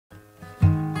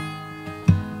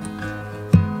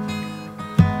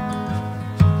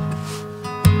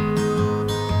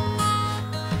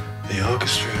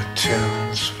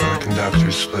tunes for the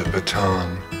conductor's split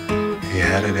baton. He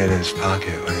had it in his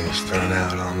pocket when he was thrown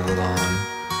out on the lawn.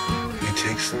 He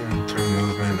takes them through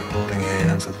movement, holding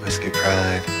hands with whiskey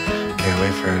pride. Can't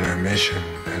wait for intermission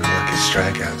and a lucky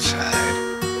strike outside.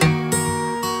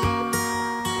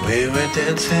 We were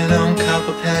dancing on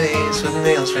copper pennies with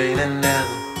nails raining down.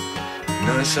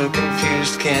 Noise so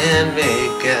confused, can't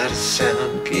make out a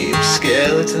sound. Keep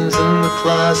skeletons in the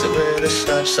closet where they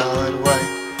start solid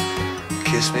white.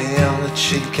 Kiss me on the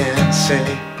cheek and say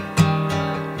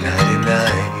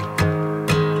nighty-night.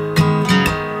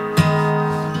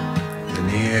 The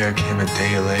new year came a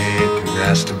day late and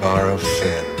asked to borrow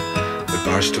Finn. The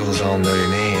bar stools all know your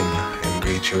name and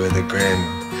greet you with a grin.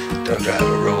 Don't drive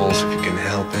a Rolls if you can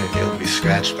help it, you'll be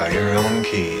scratched by your own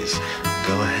keys.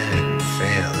 Go ahead and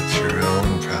fail, it's your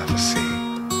own prophecy.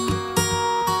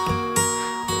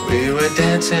 We were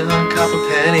dancing on copper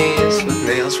pennies with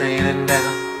nails raining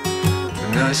down.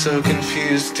 The noise so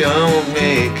confused, don't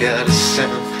make out a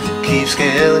sound. Keep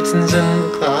skeletons in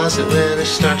the closet where they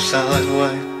start solid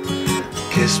white.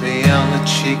 Kiss me on the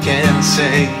cheek and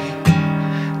say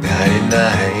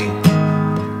nighty-night.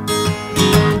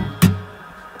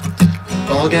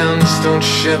 Ball gowns don't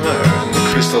shimmer and the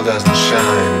crystal doesn't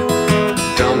shine.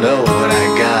 Don't know what I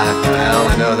got, I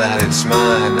only know that it's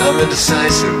mine. I'm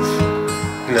indecisive,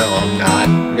 no I'm not,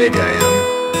 maybe I am.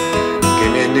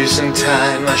 Give me a noose and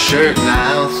tie my shirt and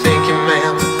I'll thank you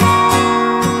ma'am.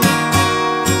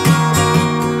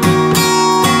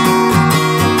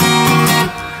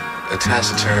 A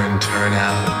taciturn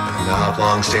turnout, an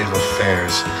oblong state of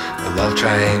affairs. A love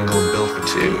triangle built for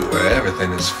two, where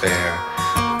everything is fair.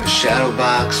 A shadow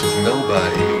box with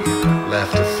nobody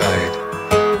left to fight.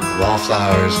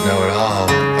 Wallflowers know it all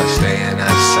by staying out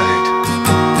of sight.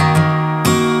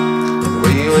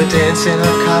 We were dancing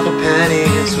on copper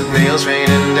pennies with nails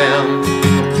raining down.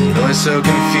 Noise so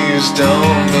confused,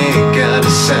 don't make out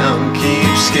a sound.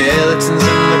 Keep skeletons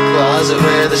in the closet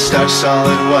where they start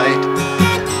solid white.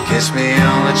 Kiss me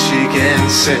on the cheek and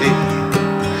say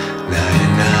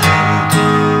nighty-night.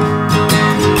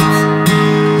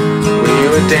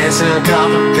 Dancing on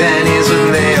copper pennies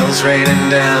with nails raining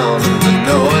down. The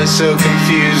noise so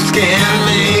confused, can't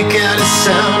make out a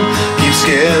sound. Keep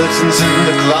skeletons in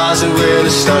the closet where the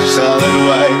stars solid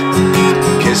white.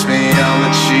 Kiss me on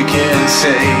the cheek and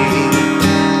say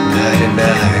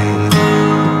nighty-night.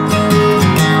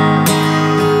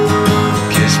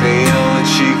 Kiss me on the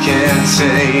cheek and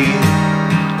say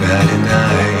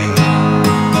nighty-night.